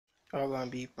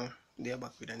Alright people, they're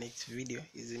back with the next video.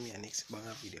 Is it me a next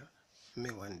banger video? Me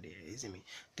one day, is it me?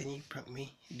 Then he prank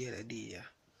me the other day, yeah.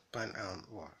 Pan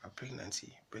what a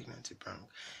pregnancy prank.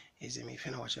 Is it me? If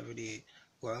you not watch every day,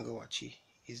 go and go watch it.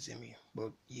 Is it me?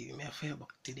 But you may have fire back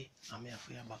today. I may have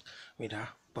fire back with a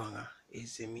banger.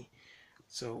 Is it me?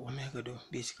 So what me I go do?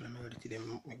 Basically, I'm going to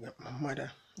them. My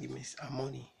mother give me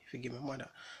money. If you give my mother,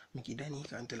 make it Danny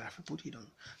can tell her to put it down.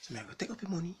 So I go take up the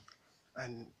money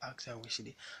and ask her what she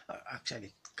did.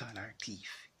 Actually call her thief,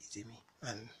 you see me?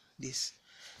 And this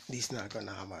not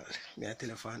gonna normal. Me I tell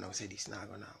her for now say this not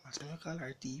gonna normal. So I call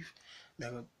her thief.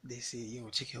 They say yo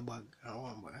check your bag and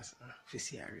one bag to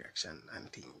see her reaction and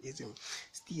thing. You see me?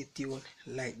 Stay tuned,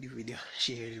 like the video,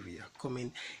 share the video,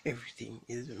 comment everything.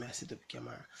 You see me? I set up the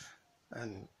camera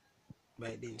and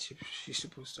by then she's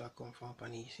supposed to come from up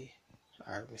and easy.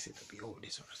 I set up all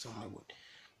this or something good.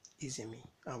 Easy me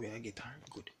and we get her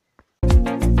good.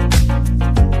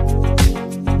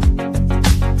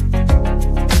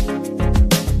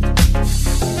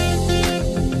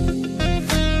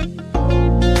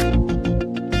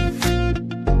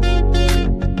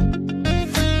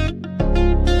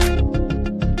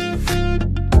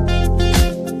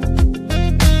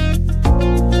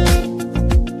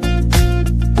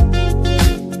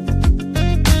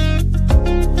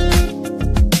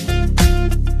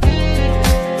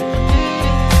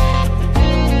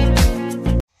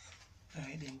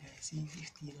 See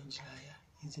 15 on July,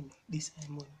 isn't it? This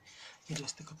time money. You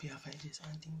just take up your 5 days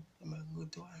and thing. I'm going to go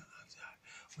to her and ask her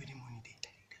where the money they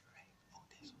right out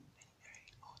there. So,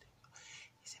 right out there.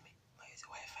 You see me? I use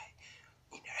the Wi-Fi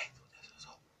in the right out there.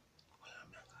 So, well, I'm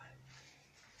not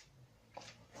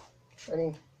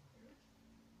going.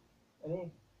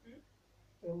 Annie?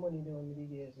 Your money down with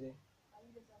the yesterday.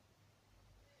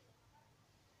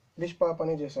 Which papa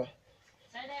need you, sir?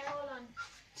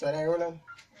 Side Roland.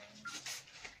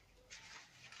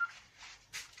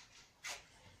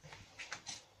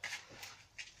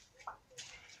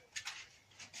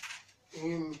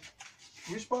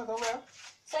 Which part of where?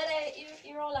 So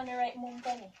you roll on the right mum,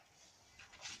 Penny.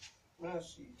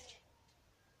 Let's see.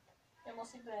 You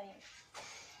must be blind.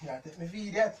 Yeah, take me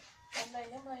feed that.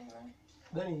 I'm blind, man.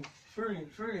 Danny, free.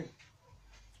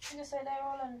 You just said I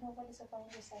roll on nobody so fine,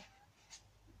 you say.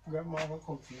 Grandma will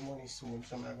come for money soon,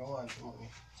 so I'm going to want the money.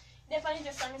 Definitely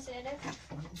just let me say that.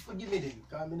 Forgive me then,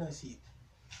 because I don't see it.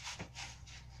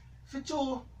 For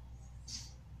you.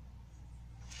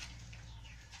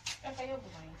 Okay, you'll be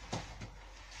mine.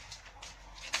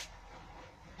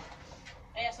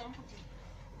 I have some putty.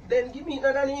 Then give me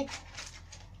another Nick.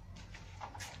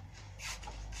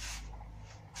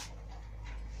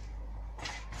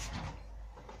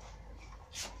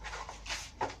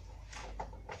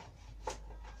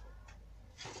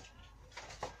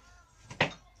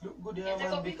 Look good here,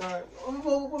 man, because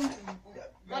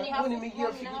money me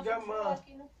give for the grandma.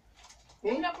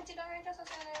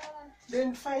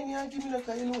 Then fine here, give me like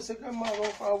you know, say grandma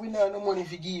we not no money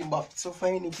for give him back. So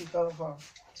fine it pick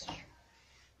off.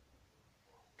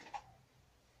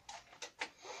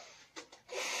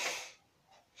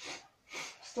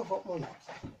 Stuff up money.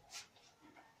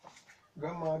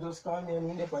 Grandma just call me and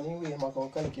when they pay anyway, I can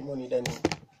collect the money then. So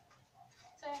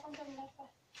I come to me that far.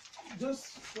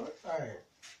 Just alright.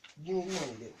 Give me the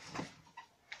money then.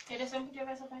 Yeah, there's some put your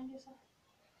rest up and sir.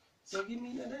 So give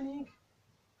me another Nick.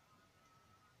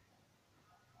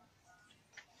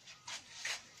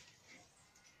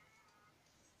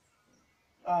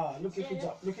 Look if you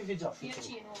drop. Look if you drop. Your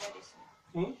chain over this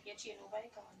one. Your chain over the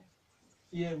corner.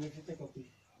 Yeah, me if you take up it.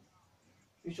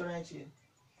 Which one I chain?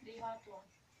 The hot one.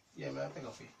 Yeah, me I take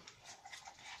up it.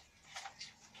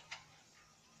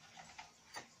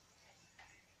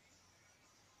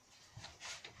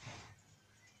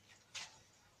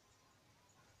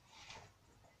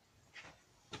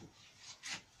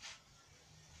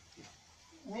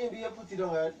 Maybe you put it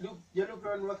on. You look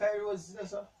around Mackay Rose,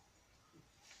 that's all.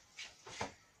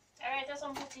 Alright, that's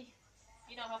some putty.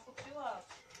 You don't have to put you up.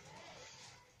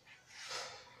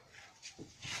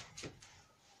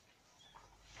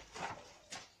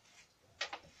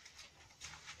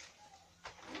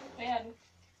 What you do?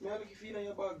 Me I look if you in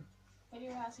your bag. What do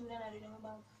you want to see what I do in my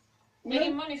bag? You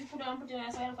give money if you put it on put it on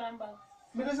your bag.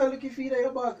 Me just look if you in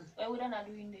your bag. What would I not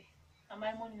do in there? And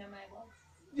my money in my bag.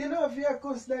 You know if you are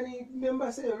cost Danny,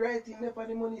 remember say writing there for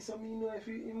the money so me know if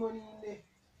you money in there.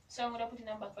 So I'm gonna put it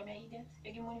in my bag for me idiot.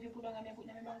 You give money if you put it on me put it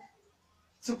in my bag.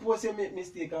 Suppose you make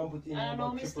mistake and put it in I your don't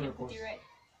know bag for mistake, put purpose. it right.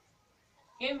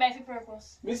 You didn't buy for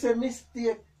purpose. Me say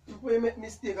mistake, people make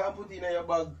mistake and put it in your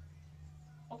bag.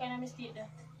 What kind of mistake that?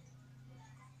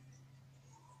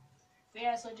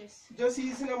 Where I suggest? Just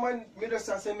easy, no man. Me just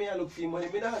say me I look for money.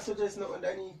 Me not suggest nothing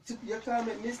that you can't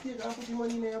make mistake and put the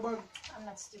money in your bag. I'm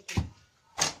not stupid.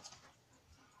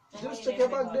 Just check your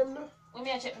bag them now. When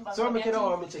me I check my bag. So what make you don't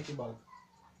want me check your bag?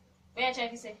 Where I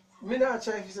check you say? Me not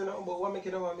try if you say nothing, but what make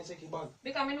you don't want me check your bag?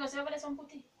 Because I know say over there some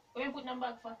put it. Where you put them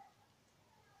bag for?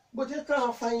 But you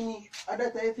can't find it. At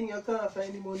that I think you can't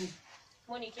find the money.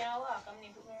 Money can't work. I'm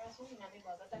not put my result in my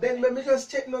bag. Then let me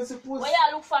just check now suppose. What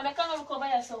you look for? I can't look over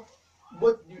yourself.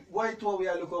 But why do we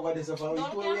look over this? Don't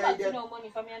look back for no money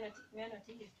for me. Me not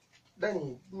here.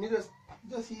 Danny, me just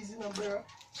easy now, bro.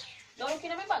 Don't look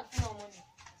in my bag for no money.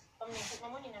 For me put my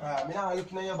money in my bag. Me not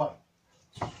looking at your bag.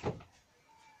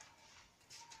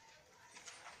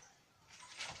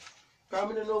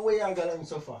 Because I don't know where you're going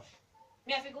so far.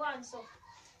 Me have to go on so.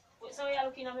 So you're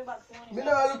looking at my bag for money? Me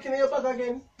not looking at your bag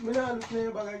again. Me not looking at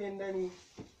your bag again, Danny.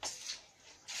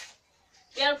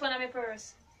 You're looking at my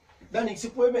purse. Danny,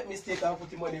 suppose you make mistake and put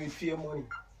the money with fear money.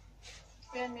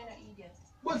 Friend, me not idiot.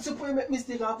 But suppose you make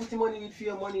mistake and put the money with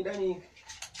fear money, Danny.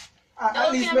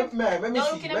 At least let me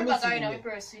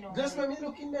see. Just let me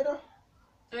look in there.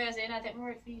 So you say you not take my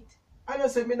word for it? I don't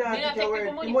say me not take your word.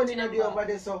 The money not there over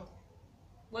there, so.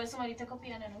 Well, somebody take up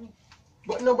here and I know.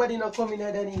 But nobody not coming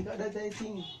here, Danny. That's the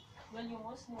thing. Well, you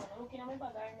must know. Looking at my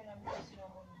bag, I remember because you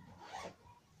know money.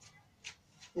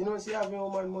 You know, see, you have your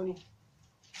man money.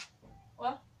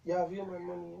 What? You have your man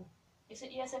money. You said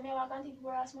me I can't take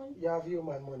your ass money? You have your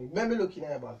man money. Let me look in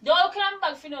your bag. Don't look at my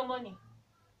bag for no money.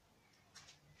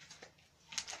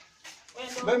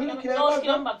 Well, don't look at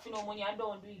my bag for no money. I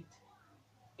don't do it.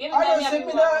 I don't say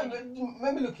me not.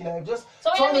 Let me look in it. Just so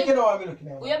you know what I'm looking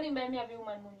at. What do you mean by me having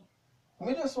woman money?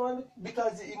 Me just want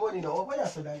because the money not over here,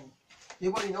 so Danny. The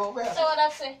money not over here. So what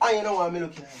that say? And you know what I'm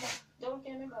looking at. Don't look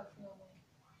at my bag for no money.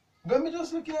 Let me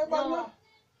just look in your bag now.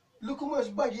 Look how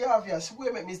much bag you have here. So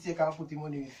where make mistake and put the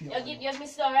money with you. You me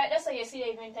sit right. That's why you see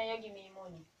every time you give me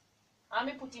money. And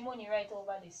me put the money right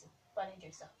over this. On the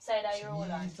dresser. Side of your roll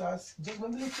on. Jesus. Just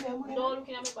let me look in your money. Don't look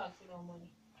in my bag for no money.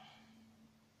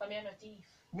 For me I'm not thief.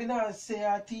 Me not say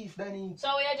a thief, Danny. So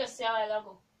what you just say a while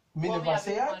ago? Me never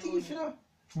say a thief, you know.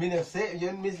 Me never say,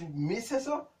 me say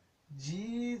so.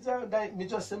 Jesus, me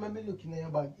just say me looking at your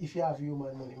bag if you have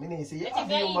human money. Me never say you have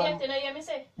human money.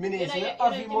 Me never say you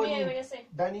have your money.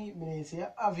 Danny, me never say you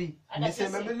have it. Me say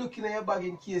me looking at your bag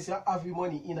in case you have your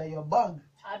money in your bag.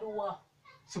 I do what?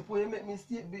 Suppose you make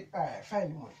mistake, alright,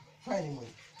 find the money. Find the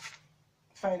money.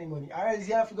 Find the money. Alright,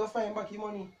 you have to go find back your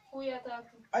money. Who you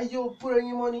talking? Are you putting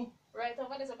your money? Right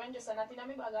over there, so I'm just nothing in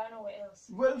my bag or nowhere else.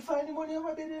 Well, find the money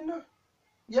over there then, no?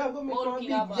 You're going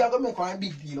to make one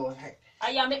big deal on it.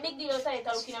 I make big deal outside,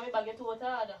 looking at my bag, you to what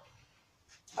other.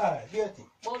 Alright, do your thing.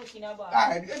 But looking at bag.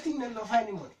 Alright, do your thing then, no, find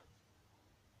the money.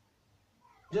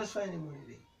 Just find the money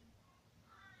there.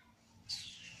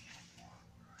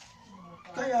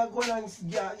 Because you're going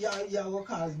and you're going to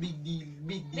cause big deal.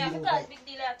 Yeah, because big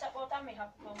deal, I talk about me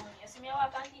have no money. You see me, I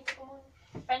can't take money.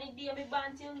 Any day, I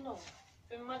ban till now.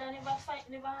 My mother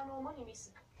never have no money, miss.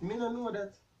 Me don't know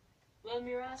that. Well,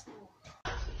 me ask no.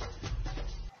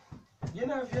 You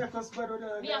know if you're a cuss bad or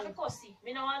not? Me have a cussy.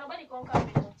 Me don't want nobody come call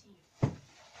me no thief.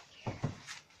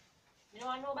 Me don't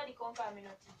want nobody come call me no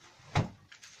thief.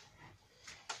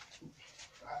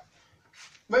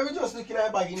 Maybe just looking at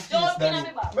your bag in case. Don't look in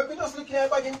my bag. Maybe just looking at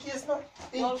your bag in case now.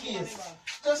 In case.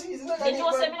 Just easy. Me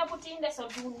just say me not put in there, so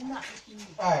do not look in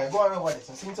there. Alright, go on over there.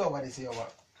 So since over there, say your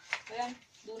bag. Well,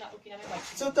 do not look in my bag.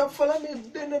 So top follow me,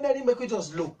 then make we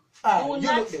just look. Alright,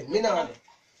 you look then. Me now.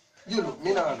 You look,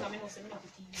 me now.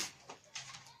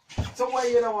 So why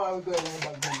you know why we going in your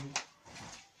bag then?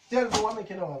 Tell me what make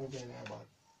you know why we going in your bag.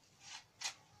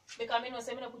 Because me know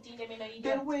say me not put in there, me not eat.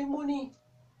 Then where money?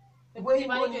 Where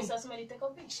money? So somebody take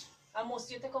up it. And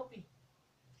most you take up it.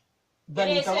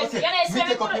 Then you can say, me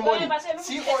take up the money.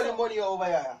 See all the money over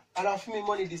here. And after me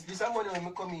money this is money when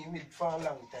me come in with for a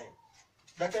long time.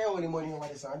 That is all the money over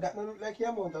there. And that don't look like the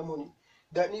amount of money.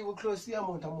 That even close to the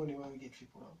amount of money when we get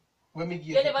people now. When we give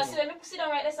you never see me sit down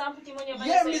right there and put the money over there.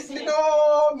 Yeah,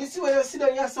 no, me see when you sit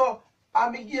down here so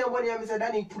and me give money and me say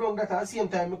Danny put on that at the same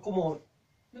time me come out.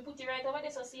 Me put it right over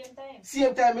there so same time.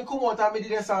 Same time me come out and me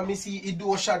did this and me see it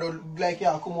do a shadow like you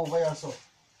come over here so.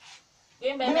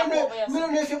 Me don't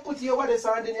know if you put it over there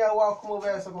so and then you walk come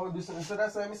over here so go do something. So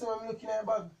that's why me say I'm looking at your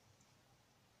bag.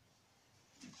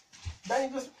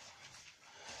 Danny just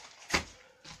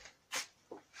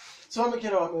so I'm looking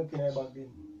at your bag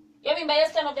then. You mean by you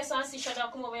stand up there and see shadow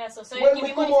come over here so when you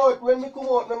give me money? When me come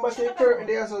out, remember say curtain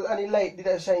there so and the light did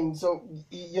that shine so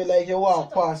you like you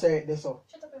walk past right there so.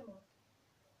 Shut up your mouth.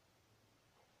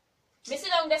 Me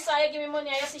sit down there so you give me money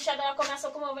and you see shadow come and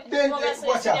so come over. Then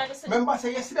watch out. Remember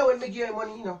say yesterday when me give you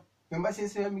money, you know. Remember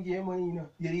say me give you money, you know.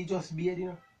 You did just be it, you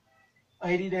know.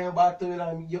 I did them back to me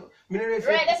and you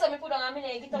right, that's what me put on a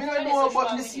minute. I don't know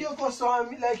about me see you go so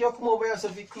like you come over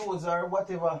yourself with clothes or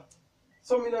whatever.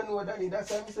 So me don't know Danny.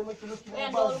 That's why I say make you look in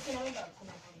your bag.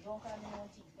 Don't call me no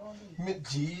thief. Don't leave.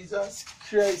 Jesus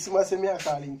Christ, you must say me a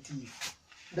calling thief.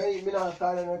 Danny, me not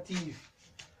calling a thief.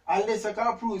 Unless I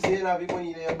can prove say you have the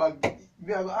money in your bag.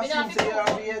 We have to assume say you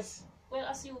have it, yes. Well,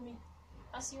 assume me.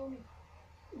 Assume me.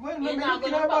 Well, You're me not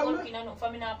look going in to your look bag. in and for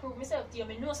me not prove myself to you.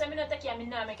 I know say me not take you, I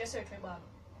not make you search my bag.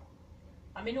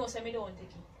 I know say me don't take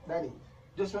it. Danny,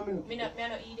 just let me look. Me not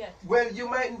idiot. Well, you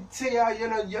might say you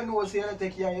know say you don't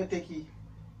take it, you take it.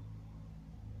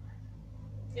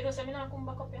 You know say me not come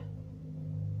back up here.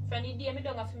 From the day me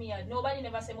don't have me yard, nobody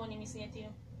never say money missing to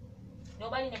you.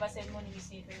 Nobody never said money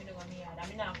missing for me don't have me yard. I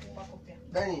me not come back up here.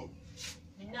 Danny.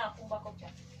 Me not come back up here.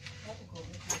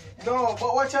 No,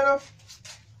 but watch out.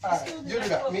 Alright, you do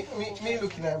that. Me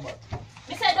looking at your bag.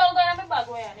 Me say don't go in my bag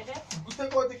where you there. Go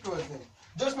take out the clothes then.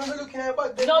 Just me looking at your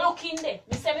bag then. No look in there.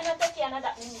 Me say me not take care of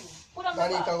that me. Put on my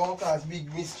Danny bag. can go cause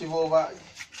big mischief over.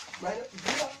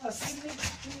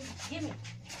 Give me.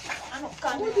 I know,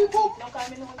 can't What do you that. pop? No, can't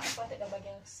me no want to take the bag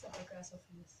and stuff across your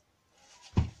face.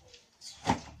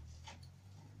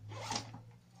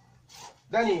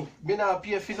 Danny, me not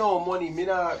pay for no money. Me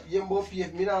not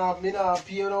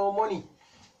pay no money.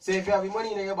 So if you have the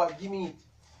money in your bag, give me it.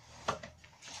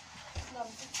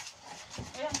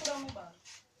 Put on my bag.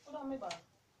 Put on my bag.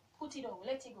 Put it down.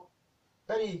 Let it go.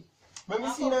 Danny, let me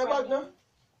see in your bag now.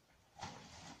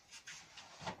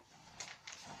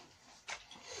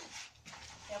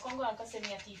 Yeah, come go and say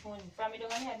me a thief money. From me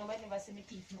down here, nobody never say me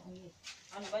thief money.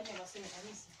 And nobody never say me a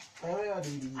listen. I do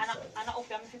this. And I hope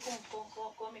you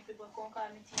come make people come call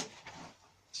me thief.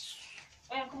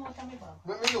 Oh yeah, come out of my bag.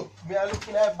 Let me look. Me are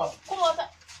looking at your bag. Come out.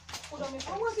 Put on my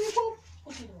bag. What do you pop?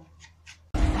 Put it down.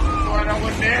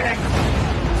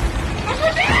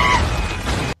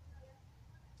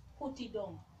 Put it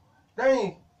down.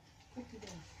 Danny. Put it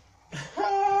down.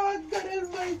 Ah, God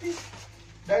almighty.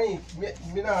 Danny,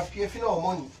 me not pay for no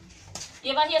money.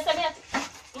 You ever hear somebody?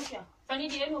 Look here. From the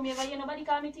day you know me, ever hear nobody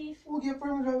call me thief? Who give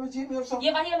permission to cheat me or something?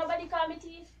 You ever hear nobody call me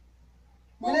thief?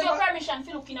 Who give you permission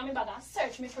to look in my bag and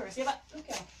search me first? You ever look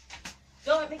here?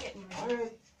 Don't let me get me.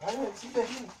 Alright, sit there.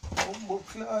 Oh,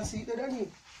 class, sit there, Danny.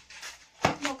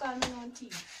 No call me no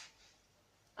thief.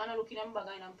 I don't look in my bag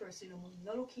and I'm purse no money.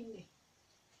 No look in there.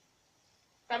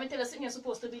 Can I tell you something you're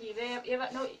supposed to believe? You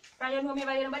know me,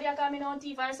 ever hear nobody call me no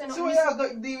thief or say no. So you got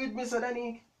to deal with me, so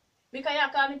Danny? Because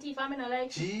you call me thief and I not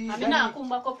like you. And I not come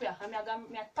back up here. And I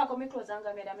pack up my clothes and go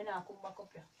and I not come back up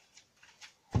here.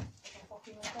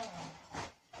 Fucking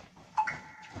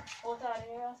out of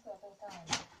here.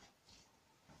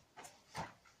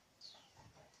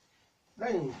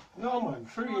 Danny, no man,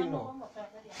 free you know.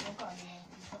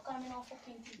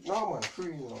 No man,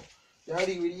 free you know. You are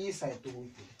dealing with the east side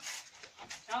too.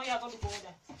 Now you are going to go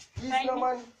there. East no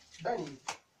man, Danny.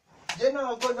 You're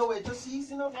not going nowhere, just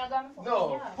easy no.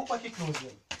 No, put back your clothes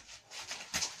then.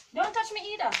 Don't touch me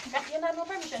either. You have no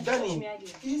permission to touch me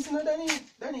again. Easy no, Danny.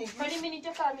 For the minute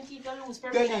you call me thief, you lose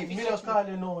permission. Danny, me not call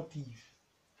you no thief.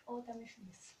 Out of my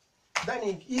face.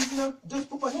 Danny, easy no. Just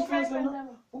put back your clothes then.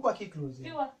 Put back your clothes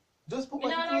then. Just put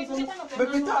back your clothes then.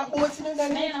 Make me talk about it,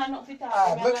 Danny.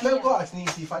 Let me go ask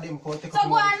Nisi for them to take so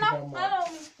go on now. Allow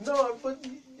me. No, but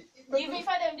even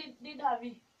for them did have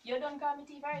it. You don't call me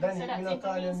thief already. Danny, So me that not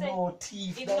call you no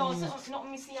thief, if Danny. no,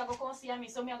 nothing me see, I go come see me.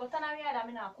 So me I go turn around and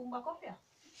me not come back up here.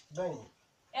 Danny.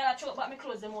 Yeah, I throw back my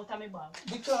clothes them out of my bag.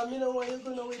 Because me know why you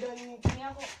going away, Danny. Me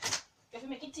I go. If you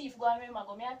make it thief go on, me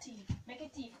go. Me a thief. Make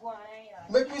it thief go on here.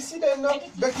 Make me see them now.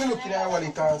 Make me look in your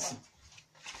wallet and see.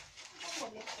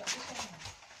 Put it down.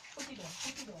 Put it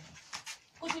down.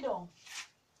 Put it down.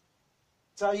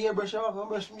 So you brush off,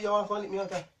 brush me, you want to lick me out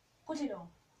there? Put it down.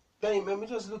 Danny, me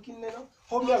just look in there now.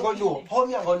 How me I gonna know? How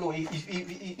me I gonna know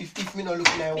if me not look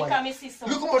in your wallet? Because me see some.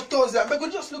 Look how much toes there. Me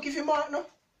could just look if you mark now.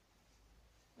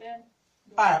 Then.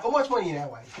 Alright, how much money in your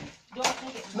wallet? Don't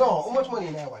take it. No, how much money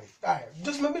in your wallet? Alright,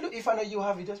 just let me look. If I know you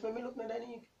have it, just let me look now,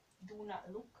 Danny. Do not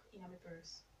look in my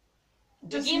purse.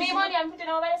 Just give me money, I'm putting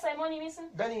over there, say money missing.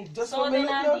 Danny, just so let me then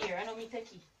look I'm now. here, I know me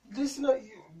take it. This not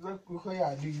look how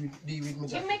you deal with me.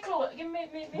 Give me clothes, give me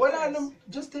well,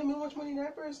 just tell me how much money in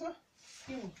that purse now.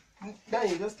 Give me.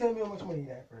 Danny, just tell me how much money in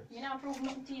that purse. Me not prove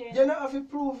nothing to you. You not have to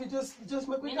prove it, just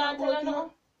make me talk about it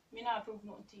now. Me not prove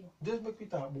nothing to you. Just make me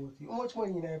talk about it. How much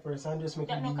money in that purse and just make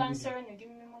me that deal no with concern it. you, give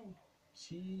me money.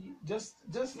 She just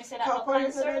me say that no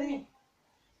concern me.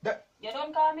 That you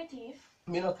don't call me thief.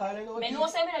 Me not calling no thief. Me know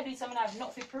say me not do something I have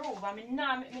nothing to prove. I mean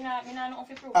nah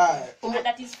nothing to prove. Alright. And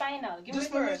that is final. Give me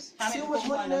first. See how much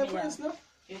money in that purse now?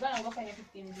 You can't go find a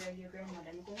 15 year your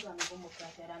grandmother. You can't go and go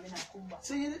back to that. I'm in a kumba.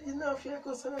 So you know if you're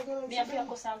going to Me have to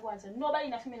go and say nobody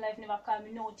in my life never call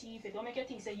me no thief. Don't make you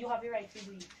think say you have the right to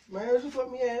do it. My husband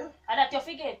put me here. And that you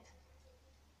forget.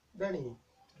 Danny,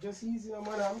 just easy,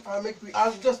 man.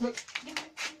 I'll just make. Give me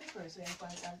first when you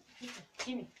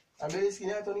give me. I'm very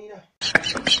skinny, Antonina.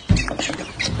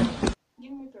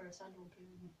 Give me purse and don't play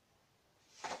with me.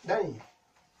 Danny,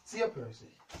 see your purse.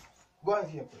 Go and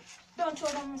see your purse. Don't throw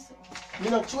them myself. Me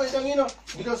not throw it down, you know,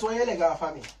 because when you leg off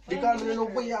of me. Because I don't know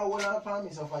where you want to find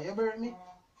me so far. You burn me.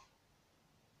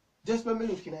 Just when me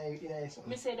look in your son.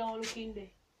 Me say don't look in there.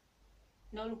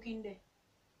 No look in there.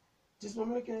 Just when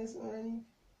me look in your son, Danny.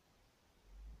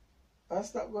 And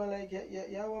stop going like,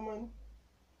 yeah, woman.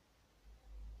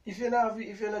 If you're not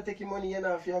taking money, you're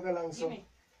not going along so. Me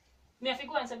have to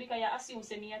go and say because you assume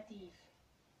say me a thief.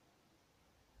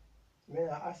 Me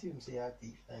I assume say you're a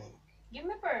thief, Danny. Give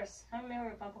me purse. I'm me hurry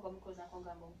and come because I can't go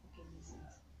and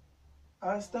business.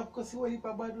 And stop because you want to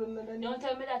bad one, Danny. Don't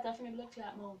tell me that after me blood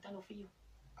clot mouth and not for you.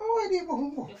 How are you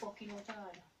going You're fucking out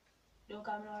hard. Don't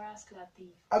call me no rascal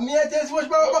thief. And me I tell you so much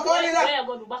about back on that. Where you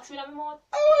go do? Box me in my mouth?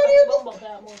 How are you Go back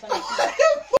that mouth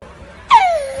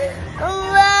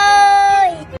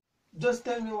and Just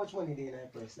tell me how much money they in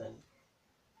that purse, Danny.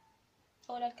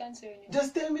 how that concern you?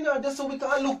 Just tell me now, just so we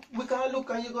can look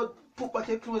and you go put back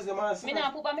your clothes them and Me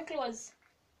not put back my clothes.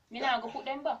 Me not go put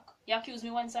them back. You accuse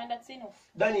me once and that's enough.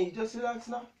 Danny, just relax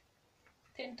now.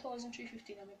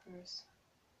 10,350 in my purse.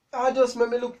 Just make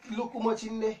me look how much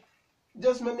in there.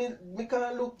 Just make me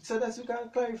can look so that we can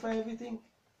clarify everything.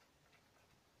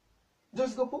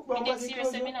 Just go put back your clothes.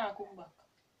 Seriously, me not come back.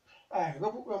 Alright,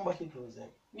 go put back your clothes then.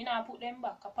 Me not put them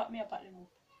back. I pack them up.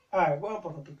 Alright, go and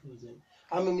pack up your clothes then.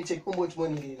 And make me check how much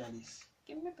money there in this.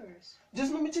 Give me purse.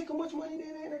 Just make me check how much money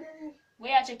there in there.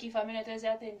 Where I check if I'm in a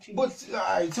 10 But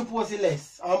suppose it's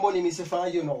less. And money me say for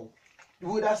you now.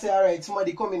 Would I say alright,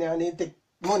 somebody come in here and they take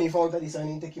money from out of this and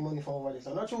then take money from over this?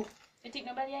 Not true. You think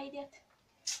nobody an idiot?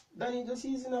 Danny, just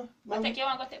easy now. I think you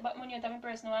want to take back money out of my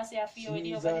purse now and say I feel with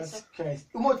you over this. Jesus Christ.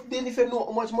 Then if you know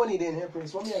how much money there in your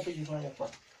purse, what me I take you from your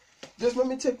purse? Just let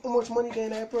me check how much money there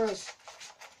in your purse.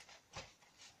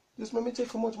 Just let me check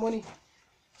how much money.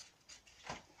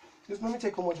 Just let me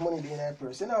check how much money there in your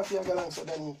purse. You know if you go along so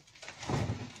Danny.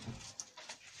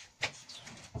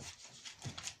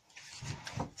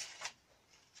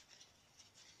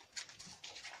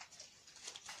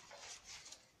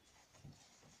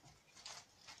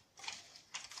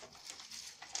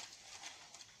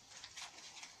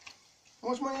 How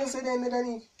much money you say there in there,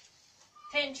 Danny?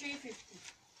 10,350.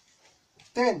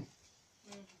 10.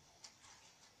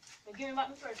 But give me back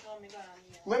my purse now, me got on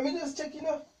here. Let me just check it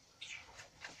out.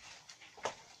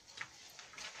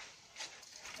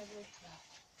 I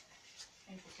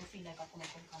feel like I come back.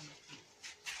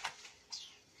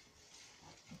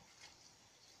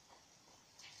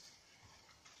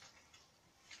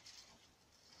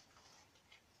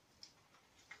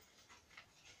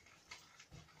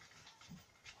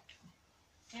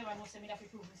 Never know say me have to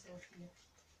prove myself here.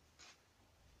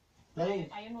 Danny.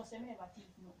 I know say me never thief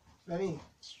no. Danny.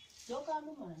 Don't call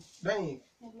me man. Danny.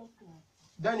 No blood clot.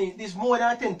 Danny, this more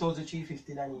than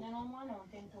 10,350, Danny. No more no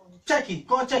 10,000. Check it.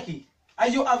 Go and check it.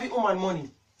 And you have your woman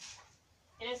money.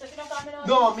 You say if you don't call me now.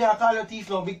 No, me I call your thief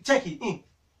now. Big check it.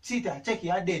 See that, check it,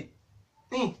 I dead.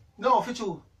 No, for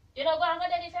true. You don't go and go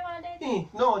dead if you want dead.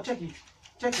 No, check it.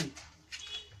 Check it.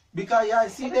 Because yeah,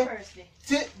 see them.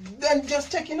 See, then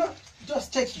just check it out.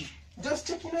 Just check it. Just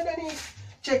check it out, Danny.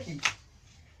 Check it.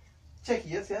 Check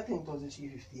it. You see, I think it was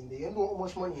 350 in there. You know how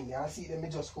much money in there. I see them, me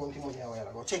just count the money a while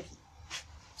ago. Check it.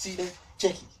 See them?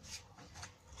 Check it.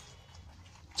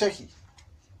 Check it.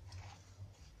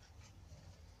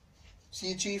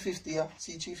 See 350 here.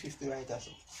 See 350 right there.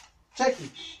 So. Check it.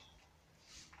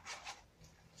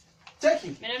 Check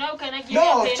it. I don't know, can I give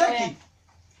No, you a check it.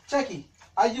 Check it.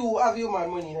 Are you have your man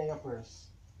money in your purse?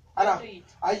 Don't do it.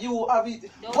 Are you have it?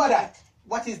 Don't What do that?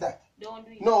 What is that? Don't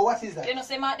do it. No, what is that? You know,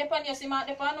 see Mark the pan, you see Mark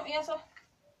the pan up here, sir?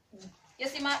 You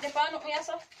see Mark the pan up here,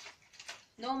 sir?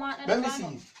 No Mark the pan. Let me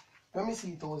see. Let me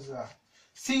see those there.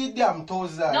 See them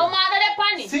toes there. No Mark the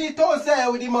pan. See those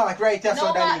there with the mark right there, No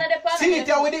so Mark Danny. the pan. See it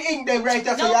there with the ink there right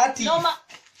there, so you are thief. No Mark.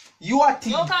 You are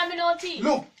thief. Don't call me no thief.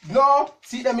 Look, no.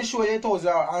 See, let me show you toes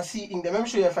there and see ink there. Let me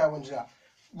show you 500 there.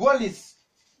 Go list.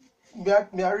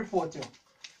 Me I report you.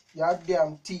 You are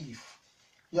damn thief.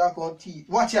 You are going thief.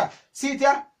 Watch here. See it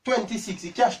here? 26,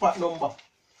 the cash part number.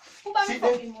 Who buy me See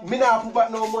fucking them? money? Me not put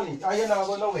back no money. And you not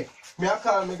go nowhere. Me I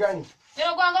call me granny. You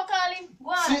don't go and go call him. Go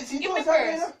on. See Give me toes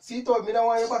there, purse. see toes. Me don't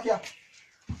want you back here.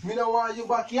 Me don't want you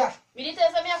back here. Me did tell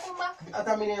you me I come back.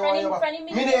 After me don't want you back.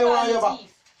 Friendly, Me don't want you back.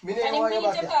 Me never want you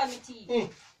back call me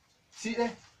thief. See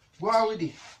there? Go on with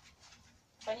it.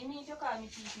 When you meet you call me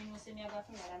thief, me know say me a got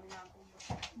finger and me not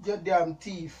come back. You damn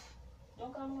thief.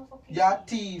 Don't call me no fucking You're a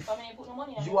thief. Come and put no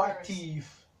money in You my are purse.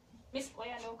 thief. Miss, why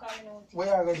you don't call me no thief? What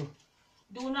you gonna do?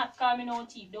 Do not call me no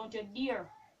thief. Don't you dare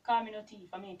call me no thief.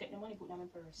 I mean, take the money, put it in my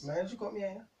purse. Man, you cut me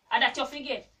here. And that you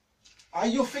forget.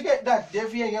 And you forget that, they're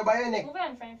feeling you by your neck. Move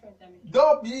on from in front of me.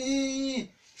 Don't be.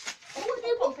 What do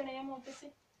you pump in your mouth to see?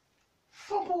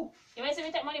 Pump. You want to see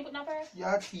me take money, put in my purse?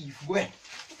 You're a thief. Go ahead.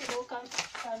 Okay, don't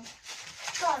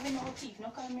call me no thief. No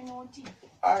call me no thief.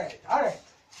 Alright.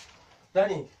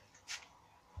 Danny,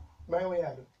 my way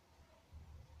I do.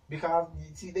 Because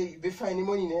you see, they find the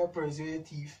money in your purse, you're a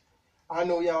thief. I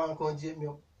know you want to come jail me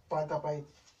up, pant up it.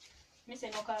 Me say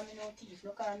no call me no thief.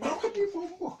 No call me How no can thief. you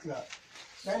walk like?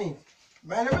 Danny,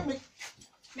 man, let me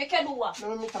Make you do what?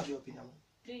 tap you up in a minute.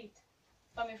 Do it.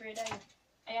 I'm afraid of you.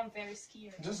 I am very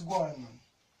scared. Just go on, man.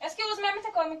 Excuse me, me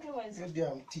take out my clothes. You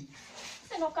damn thief.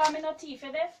 Say no call me no thief,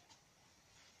 you deaf?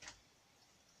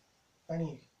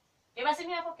 Danny, You ever see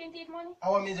me a fucking thief money? I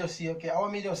want me just see, okay? I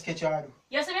want me just sketch you out.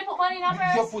 You see me put money in a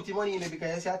You purse? put the money in there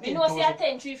because you see a Me know say 10,000. a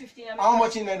 10, 350 in a How purse.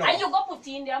 much in there now? And you go put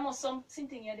in there, must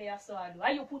something you there so I do.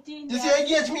 And you put in You there. see you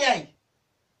engage me, aye?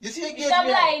 You see you engage Stop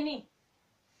me, aye? lying me.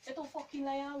 You too fucking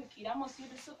lie and wicked. I must you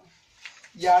do something.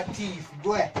 You're a thief.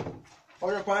 Go ahead.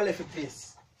 Or up and left the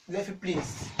place. Left the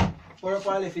place. Or up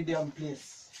and left the damn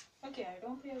place. Okay, I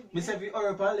don't play with Me you. say or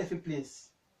up and left the place.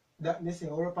 That me say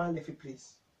or up and left the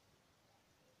place.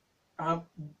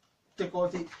 Take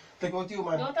out you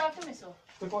man. Don't talk to me so.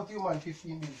 Take out you man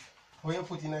 15 bills. Where you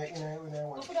put in a Go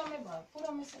one. put on my bag. Put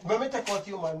on my set. Let me take out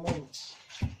you man money.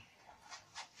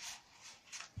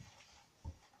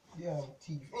 Damn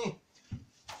thief.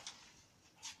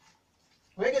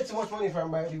 Where you get so much money from,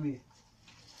 by the way?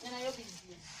 None of your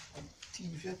business.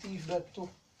 Thief, you thief that too.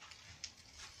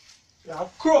 You're a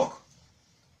crook.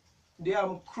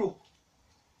 Damn crook.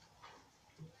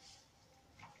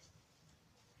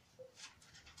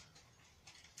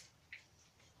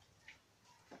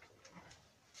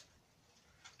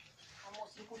 I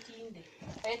must you put it in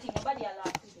there. I think nobody will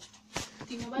laugh with it.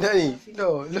 Think nobody will Danny, laugh with it.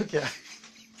 no, look here.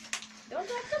 Don't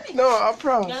talk to me. No, I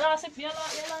prank. You lost a I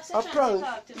chance to prank.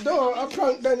 talk to me. No, I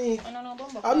prank, Danny. I don't know,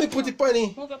 bumbo I me cloth put now. it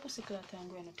funny. Move your pussy clot and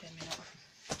go and tell me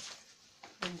now.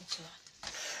 Bumbo clot.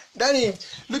 Danny,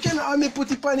 look at how me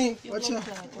put it funny. You Watch blood out.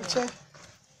 clot, Watch yeah. out.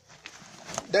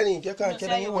 Danny, you No, can't say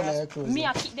get you one of ass. your clothes. Me,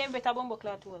 I keep them better bumbo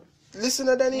clot well. Listen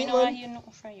to Danny, Me no want man. hear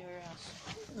nothing from your ass.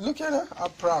 Look at her.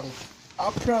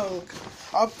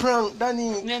 I prank,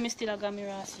 Danny. Me still a got me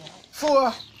ass yard.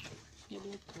 For You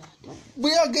blood clot.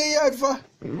 we are gay yard for.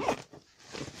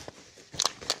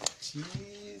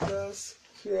 Jesus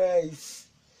Christ.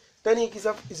 Danny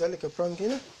is a little prank, you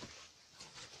know?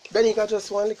 Danny got just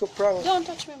one little prank. Don't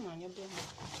touch me, man. You're blood.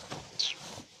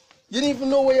 You didn't even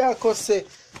know what you could say.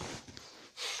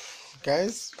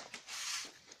 Guys.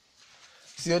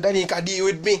 See how Danny can deal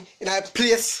with me in a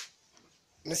place.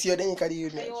 I see how Danny can deal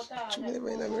with me. Hey, you talk, Show me the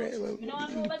way I'm right, man. You know what?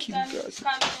 Little Nobody kid call me girls. no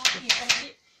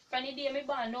thief. From the day me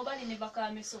born, nobody never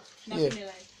call me so. Not Yeah. in my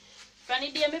life. From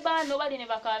the day me born, nobody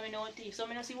never call me no thief. So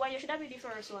me no see why you should have been the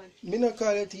first one. Me not call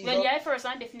it thief. Well, you're the first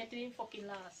and definitely fucking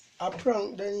last. A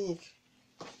prank, Danny.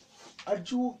 A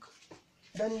joke.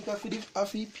 Danny can feed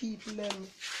the people them.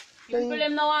 People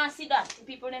them no want to see that.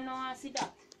 People them no want to see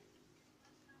that.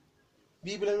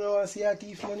 People them don't want to see a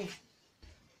thief money.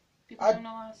 People them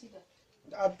no want to see that.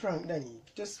 A prank, Danny.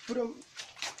 Just put them.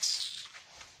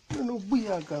 You know, we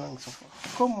are going so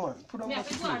far. Come on, put them Me on have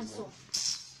the to go and table.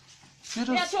 so. You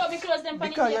Me have just, to me close them on the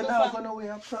because you're table not for. going away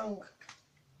a prank.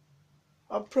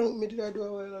 A prank me did I do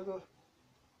a while ago.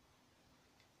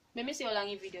 Let me see how long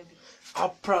your video be. A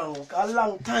prank, a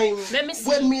long time. Let me see.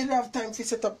 When me have time to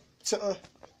set up something.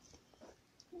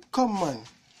 Come on.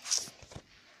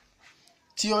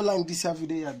 See how long this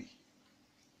video be.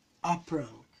 A prank.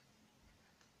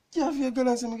 You have your girl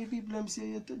and some people them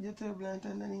say you're terrible and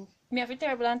Danny. Me have a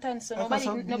terrible and so I nobody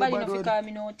can't be a nobody bad no fi word. call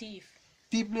me no thief.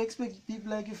 People expect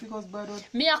people like if you cause bad word.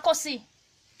 Me a cussy.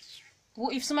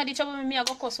 If somebody trouble me, I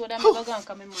go cuss with them. I go and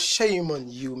come in. Shame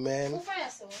on you, man. Who fire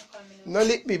so? No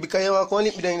lick me because you want to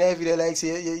lick me down in the video like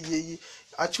say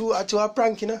I chew a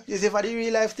prank, you know. You say for the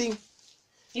real life thing.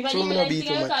 If Show I me do no beat,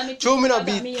 anything, I man. call me Show me no thief, I got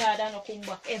beat. me yard and no come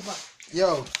back ever.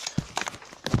 Yo.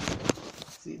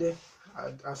 See there?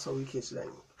 I saw wicked today.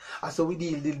 I saw we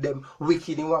deal with them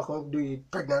wicked and walk on do it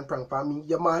pregnant prank for me.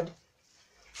 You mad?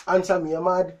 Answer me, you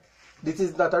mad? This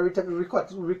is not a rhetorical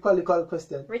question.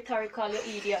 Rhetorical, you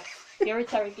idiot. You're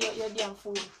rhetorical, you're damn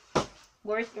fool.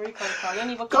 Go rhetorical. You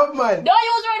need to Come on. Don't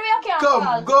use word where you can't Come,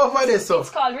 call. go for this. It's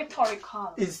called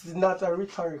rhetorical. It's not a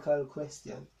rhetorical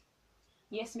question.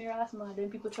 Yes, me ass mad. When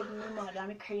people trouble me mad,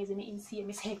 I'm crazy, me insane,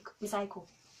 me psycho.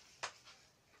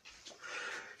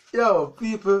 Yo,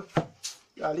 people,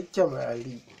 I'll leave camera, I'll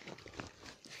leave.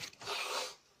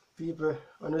 People,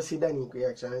 when you see Danny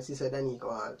reaction, and she said Danny go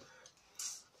on.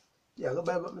 Yeah, go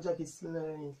buy my jacket still,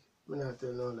 Danny. I'm not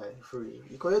telling no lie, for real.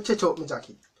 Because you check out my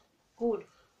jacket. Good.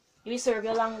 You will serve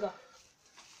you longer.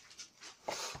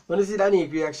 When you see Danny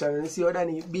reaction, and you see how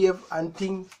Danny behave and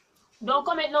think. Don't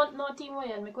comment no team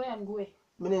way and make way and go away.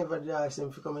 I never ask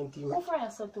them to comment team. Go for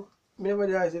yourself too. I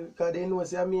never ask them because they know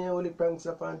say me only pranks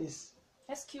upon this.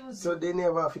 Excuse so me. they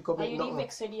never have to comment you nothing.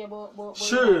 vex today about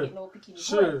Sure, no picking.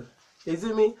 sure. Is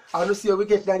it me? I don't see how we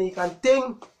get Danny can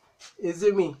think. Is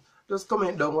it me? Just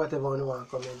comment down whatever you want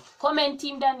to comment. Comment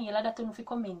team Daniel, that don't fi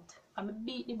comment. I'm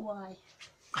beat the boy.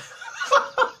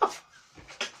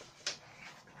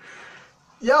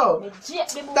 Yo,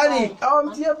 Danny,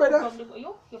 I'm here, brother.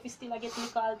 You fi still get me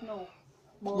called now.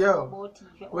 Yo,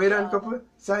 WAYDAN couple,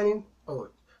 signing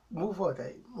out. Move out,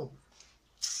 move.